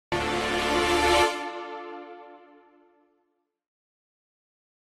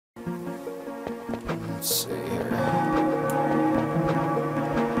Let's see here.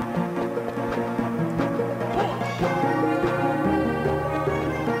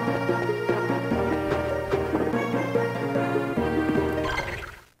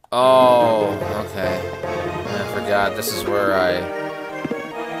 Oh, okay. I forgot. This is where I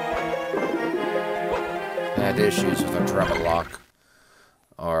had issues with a drum lock.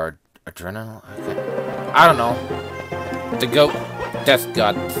 Or adrenaline? Okay. I don't know. The goat death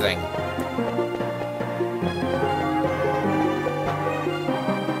god thing.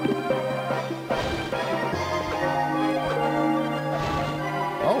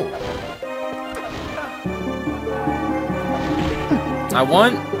 Oh. I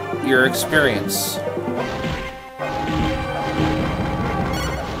want your experience.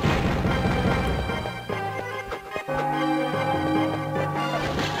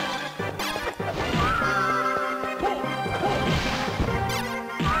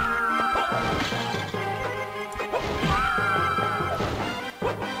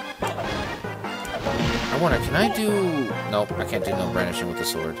 I wonder, can I do... Nope, I can't do no brandishing with the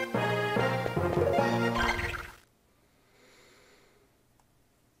sword.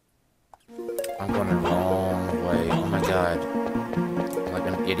 I'm going the wrong way. Oh my god. I'm like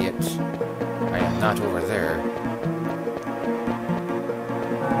an idiot. I am not over there.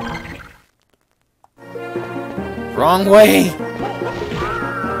 Wrong way!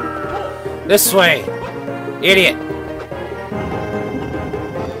 This way! Idiot!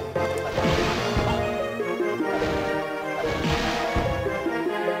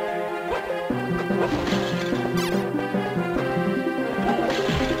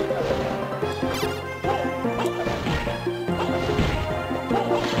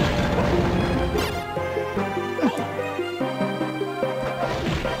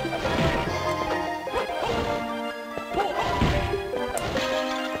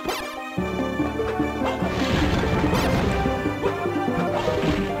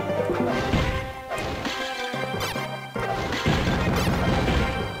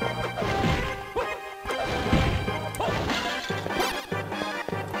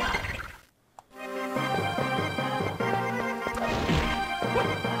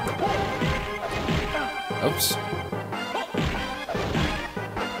 Oops.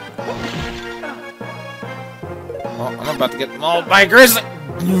 Well, I'm about to get mauled by a grizzly!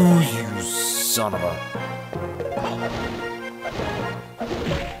 Ooh, you son of a...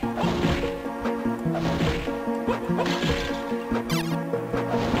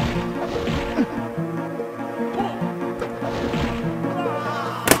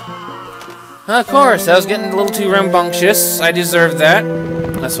 Of course, I was getting a little too rambunctious. I deserved that.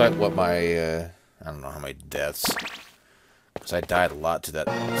 That's what my, I don't know how many deaths. Because I died a lot to that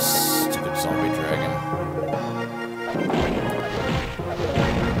stupid zombie dragon.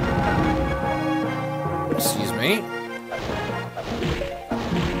 Excuse me.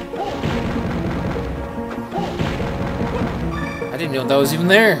 I didn't know that was even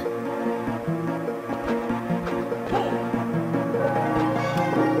there.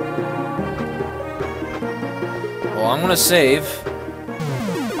 Well, I'm gonna save.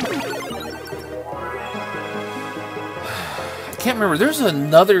 I can't remember. There's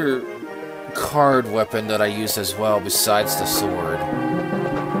another card weapon that I use as well besides the sword.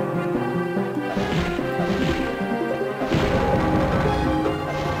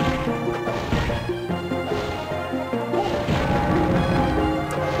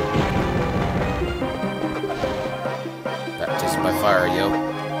 Baptism by fire, yo.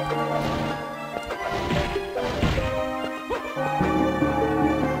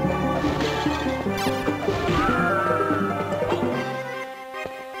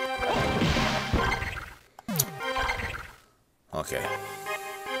 Okay.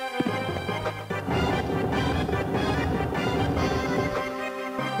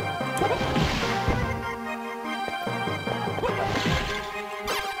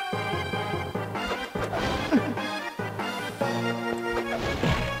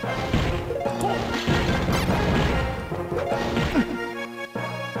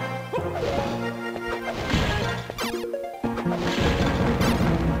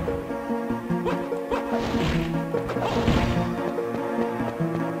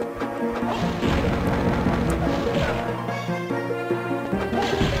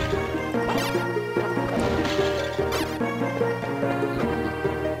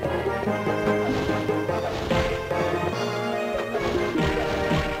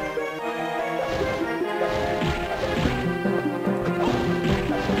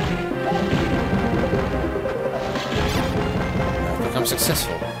 I'm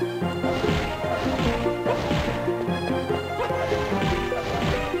successful.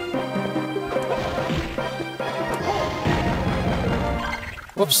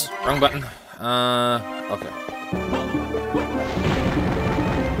 Whoops, wrong button. Okay.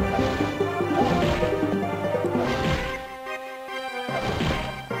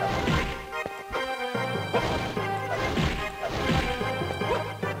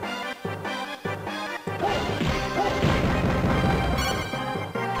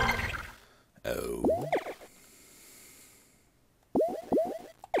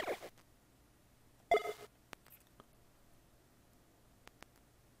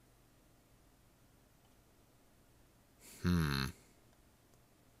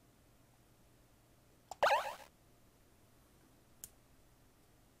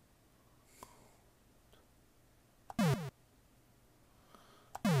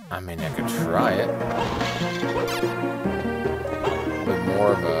 I mean, I could try it. A bit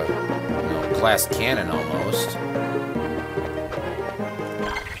more of a, glass cannon almost.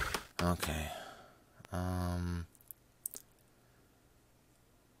 Okay.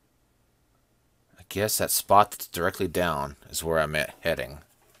 I guess that spot that's directly down is where I'm heading.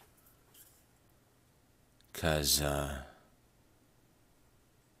 'Cause,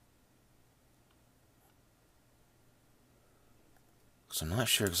 I'm not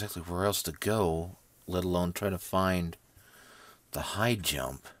sure exactly where else to go, let alone try to find the high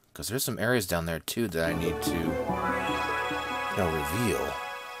jump. Because there's some areas down there, too, that I need to, reveal.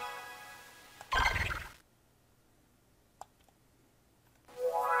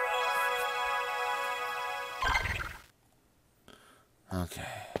 Okay.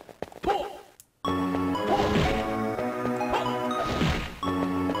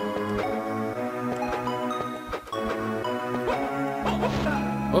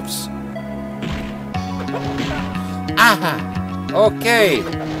 Whoops. Aha! Okay!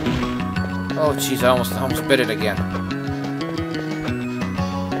 Oh, jeez, I almost bit it again.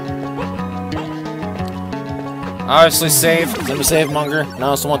 Obviously save, because I'm a save monger, and I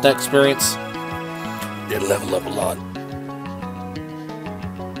also want that experience. Did level up a lot.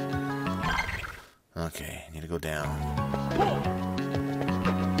 Okay, need to go down.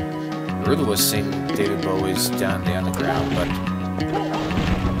 I really was seeing David Bowie's down the ground, but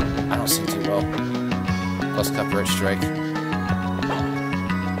I don't sing too well. Plus copyright strike.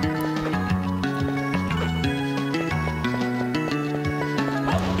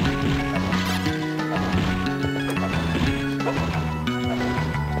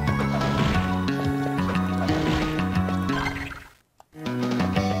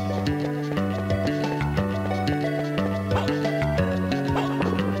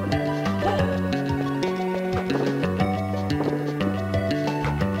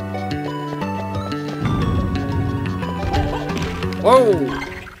 Whoa!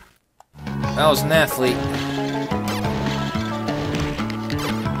 That was an athlete.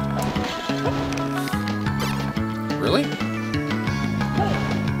 Really?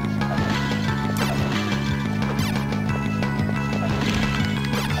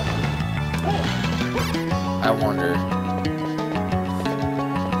 I wonder.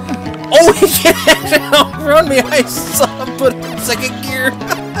 Oh, he can't outrun me! I saw him put in second gear!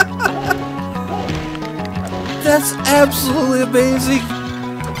 That's absolutely amazing!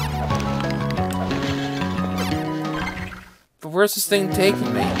 But where's this thing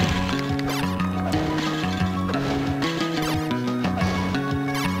taking me?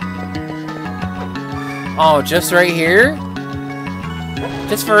 Oh, just right here?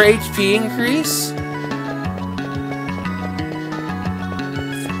 Just for HP increase?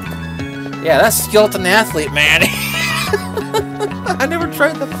 Yeah, that's Skeleton Athlete, man! I never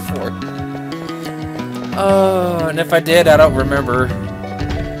tried that before. Oh, and if I did, I don't remember.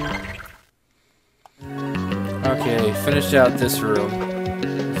 Okay, finish out this room,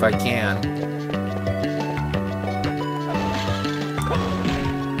 if I can.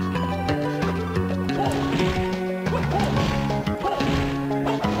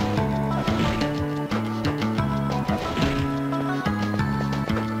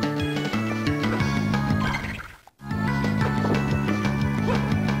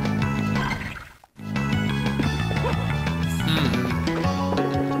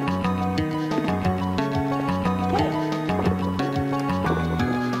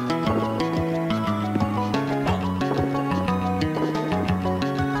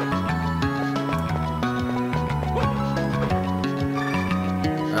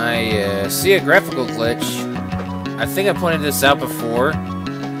 I see a graphical glitch. I think I pointed this out before.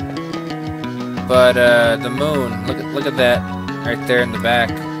 But the moon, look at that right there in the back.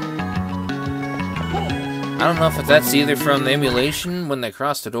 I don't know if that's either from the emulation when they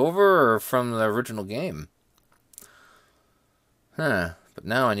crossed it over or from the original game. Huh. But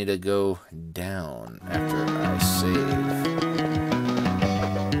now I need to go down after I save.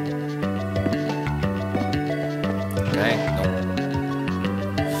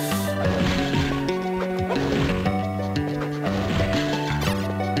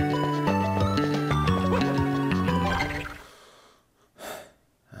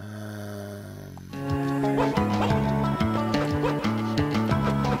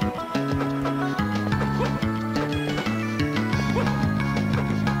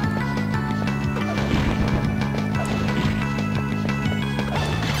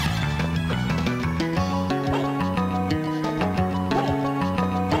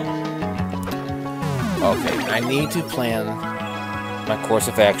 Okay, I need to plan my course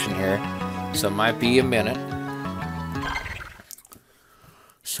of action here, so it might be a minute.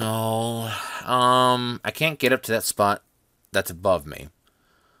 So, I can't get up to that spot that's above me.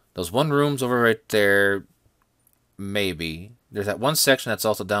 Those one room's over right there, maybe. There's that one section that's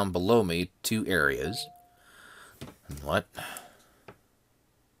also down below me, 2 areas. What?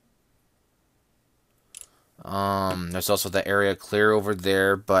 There's also that area clear over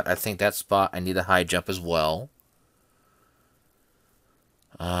there, but I think that spot I need a high jump as well.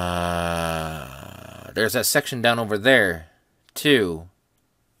 There's that section down over there, too.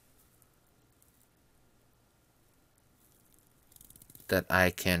 That I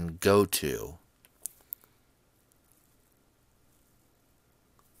can go to.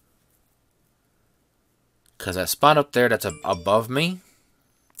 Because that spot up there that's above me,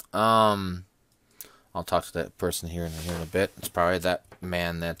 I'll talk to that person here in a bit. It's probably that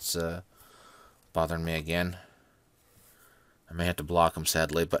man that's bothering me again. I may have to block him,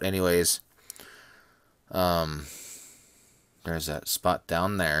 sadly. But anyways, there's that spot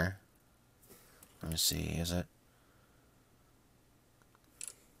down there. Let me see, is it?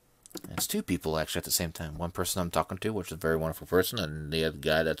 It's 2 people, actually, at the same time. One person I'm talking to, which is a very wonderful person, and the other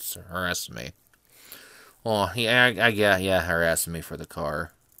guy that's harassing me. Well, yeah, harassing me for the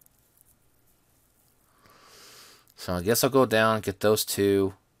car. So I guess I'll go down, get those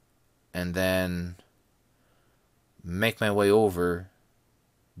 2, and then make my way over,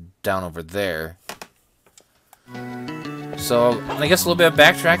 down over there. So, I guess a little bit of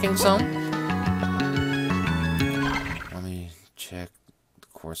backtracking some. Let me check the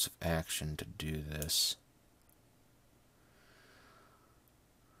course of action to do this.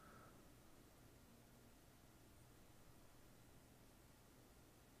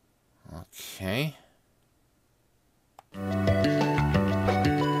 Okay.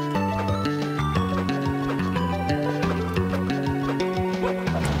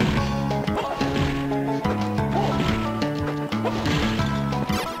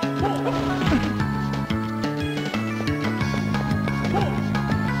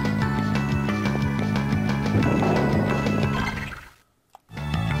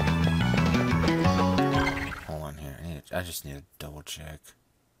 Hold on here. I just need to double check.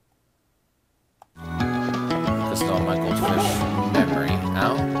 Just all my goldfish memory.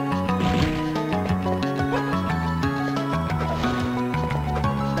 Ow.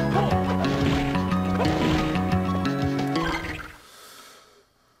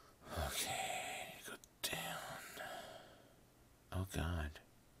 Okay, go down. Oh God.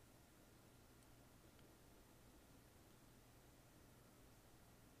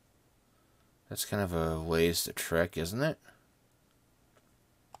 That's kind of a ways to trek, isn't it?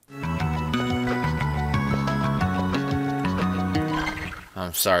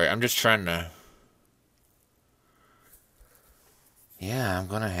 I'm sorry, I'm just trying to... Yeah, I'm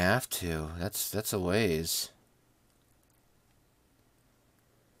gonna have to. That's a ways.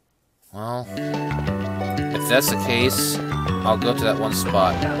 Well, if that's the case, I'll go to that one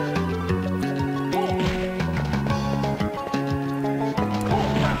spot.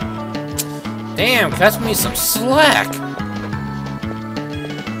 Damn, cut me some slack!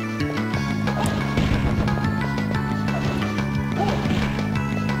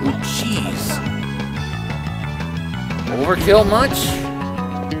 Oh, jeez. Overkill much?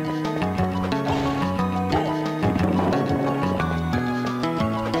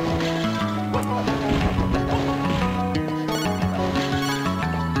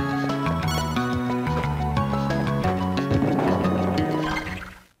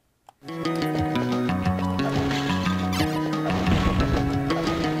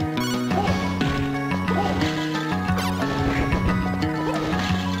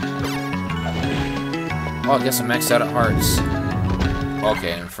 Oh, I guess I'm maxed out at hearts.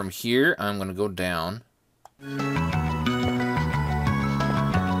 Okay, and from here, I'm gonna go down.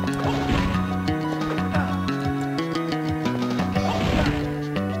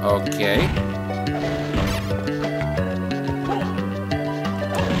 Okay.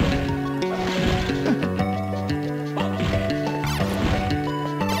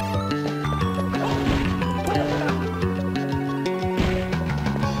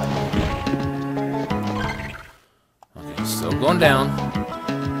 Still going down.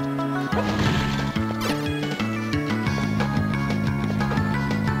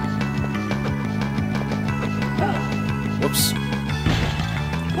 Whoops.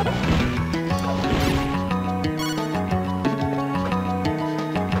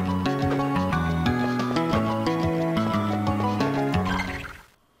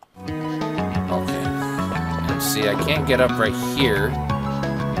 Okay. And see, I can't get up right here.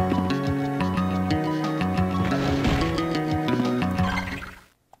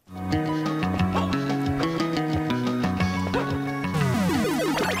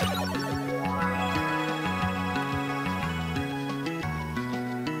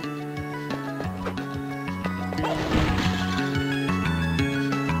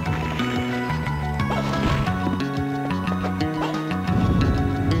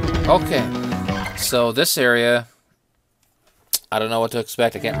 Okay, so this area, I don't know what to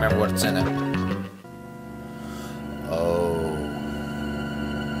expect. I can't remember what's in it. Oh,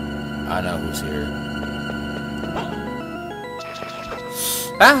 I know who's here.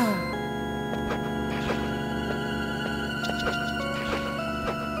 Ah!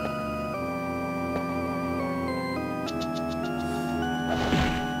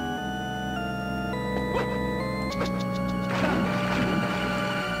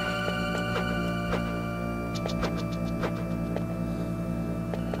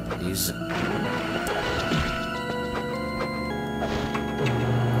 He's...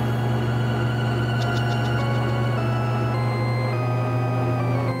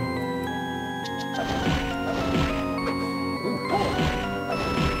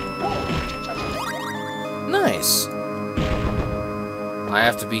 Nice! I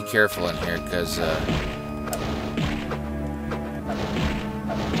have to be careful in here, because,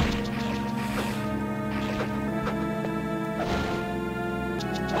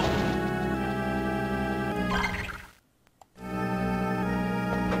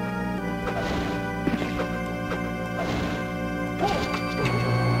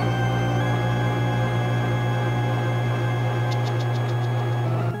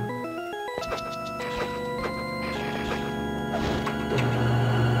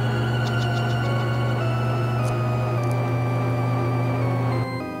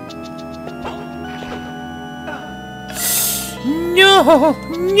 No!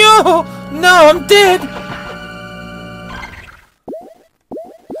 No! No, I'm dead!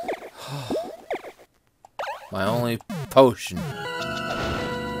 My only potion.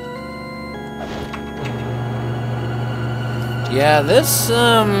 Yeah, this,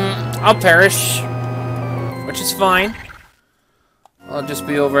 I'll perish. Which is fine. I'll just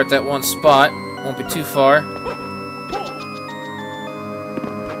be over at that one spot. Won't be too far.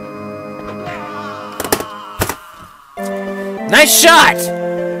 Nice shot!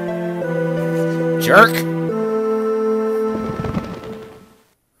 Jerk!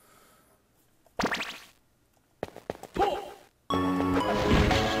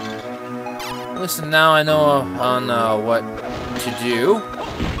 Listen, now I know on what to do.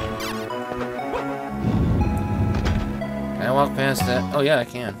 Can I walk past that? Oh yeah, I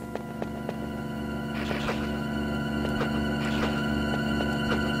can.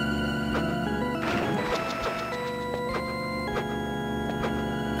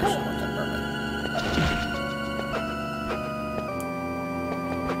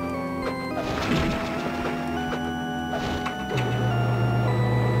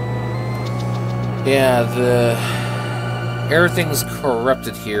 Yeah, everything's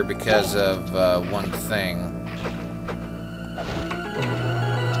corrupted here because of one thing.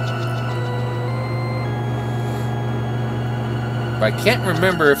 But I can't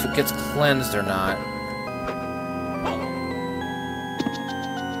remember if it gets cleansed or not.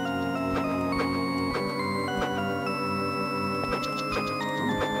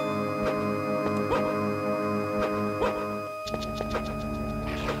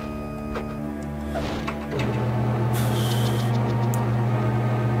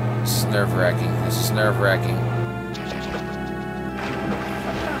 Nerve-wracking. This is nerve-wracking.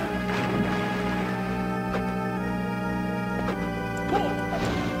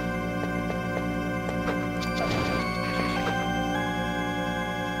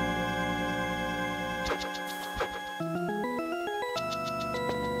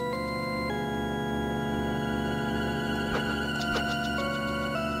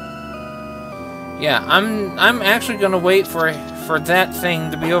 Yeah, I'm actually gonna wait for that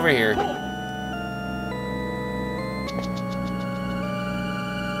thing to be over here.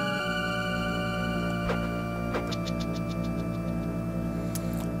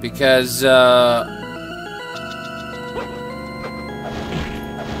 Because, No!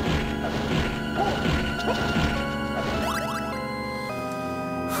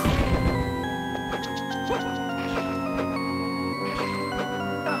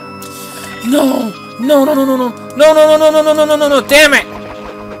 No, no, no, no, no! No, no, no, no, no, no, no, no, no, no! Damn it!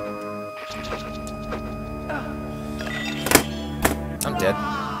 I'm dead.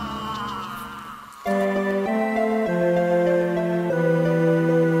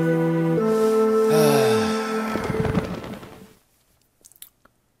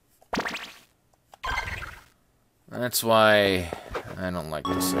 That's why I don't like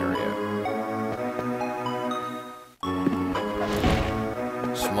this area.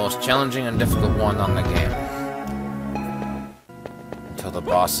 It's the most challenging and difficult one on the game. Until the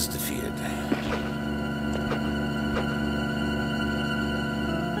boss is defeated.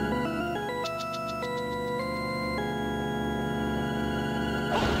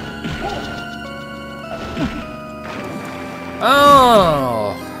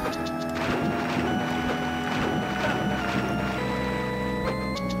 Oh!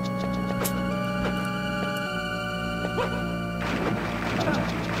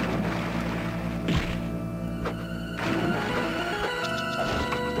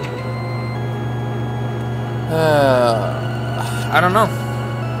 I don't know.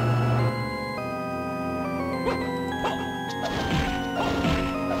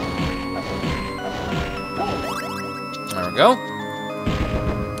 There we go.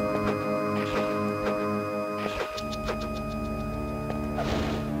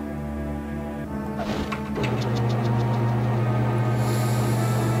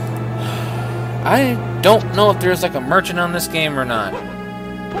 I don't know if there's like a merchant on this game or not.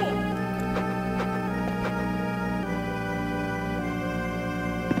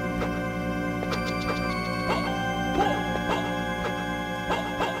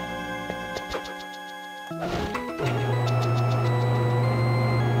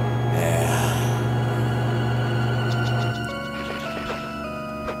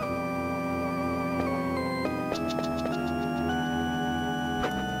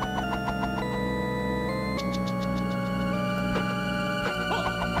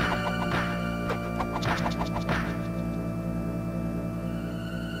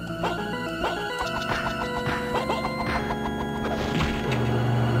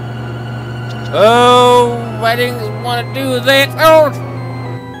 Oh, I didn't want to do that. Oh,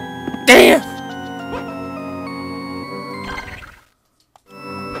 damn.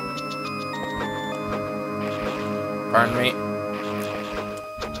 Pardon me.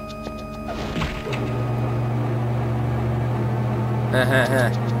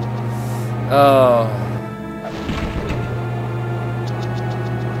 Oh.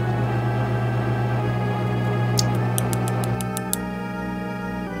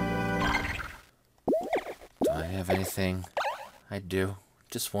 Have anything? I do.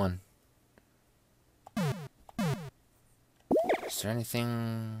 Just one. Is there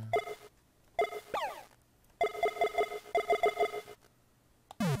anything?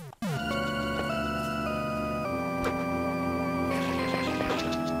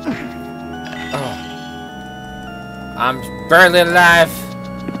 Oh. I'm barely alive.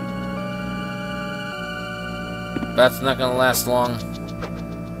 That's not gonna last long.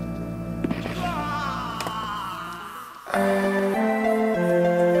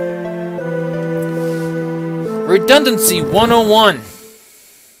 Redundancy 101.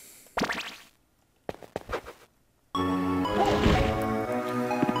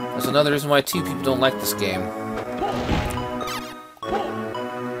 That's another reason why two people don't like this game.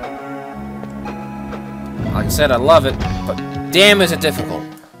 Like I said, I love it, but damn is it difficult.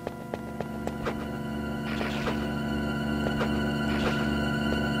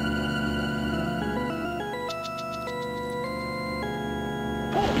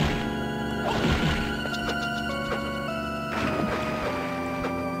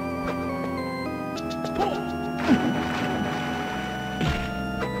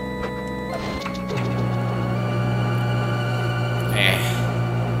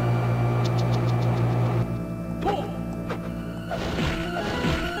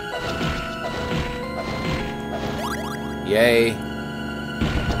 Yay.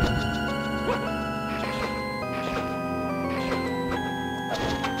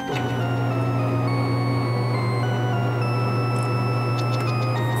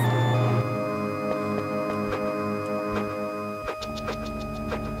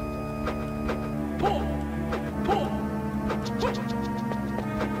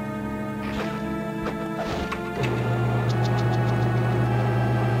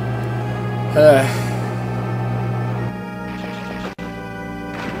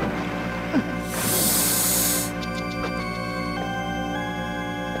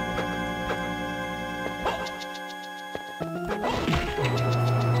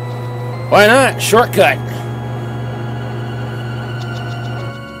 Why not? Shortcut.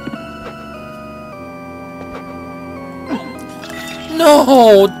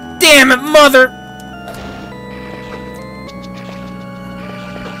 No! Damn it, mother!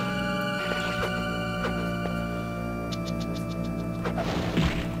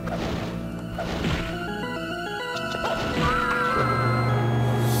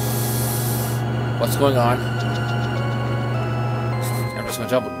 What's going on? I'm just gonna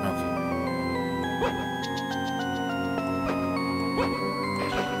double.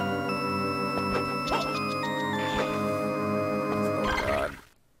 Okay.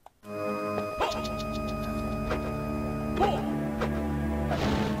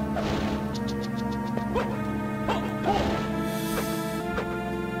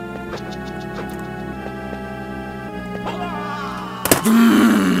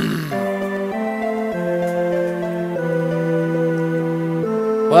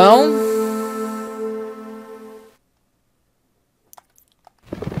 Well,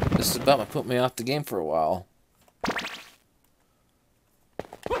 this is about to put me off the game for a while.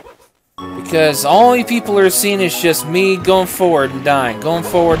 Because all you people are seeing is just me going forward and dying, going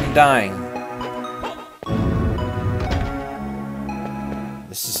forward and dying.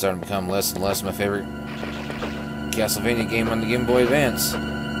 This is starting to become less and less my favorite Castlevania game on the Game Boy Advance.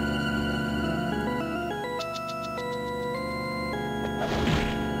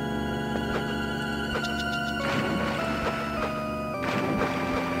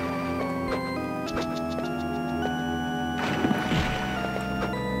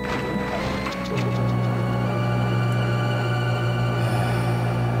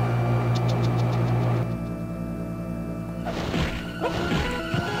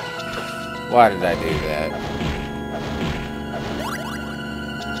 Why did I do that?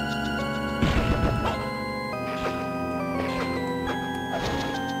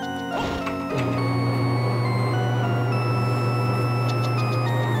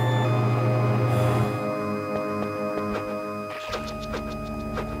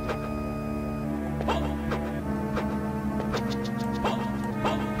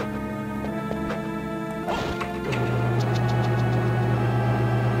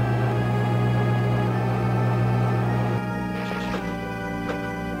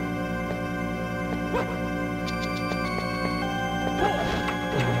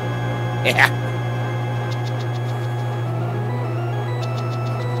 Yeah.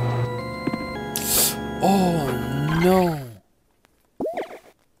 Oh no.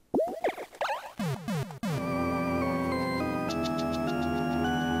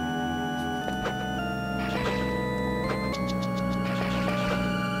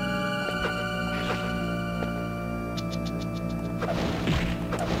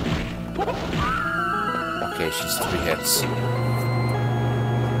 Okay, she's 3 hits.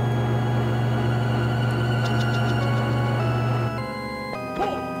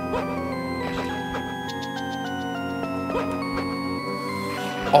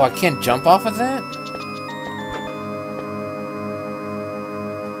 Oh, I can't jump off of that?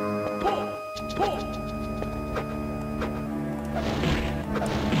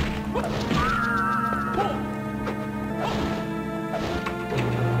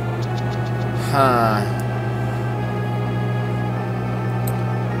 Huh.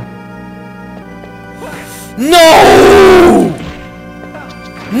 No!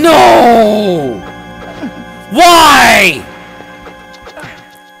 No! Why?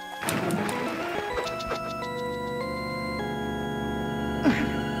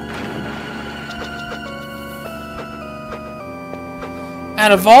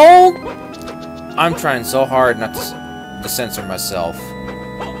 Out of all, I'm trying so hard not to censor myself.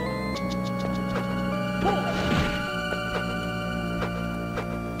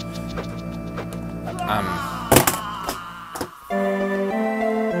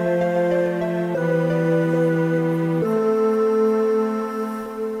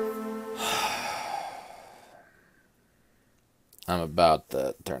 I'm about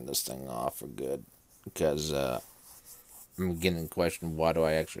to turn this thing off for good because I'm getting the question, why do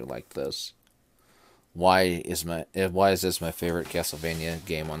I actually like this? Why is this my favorite Castlevania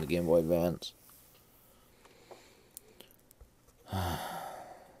game on the Game Boy Advance?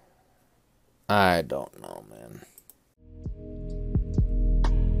 I don't know, man.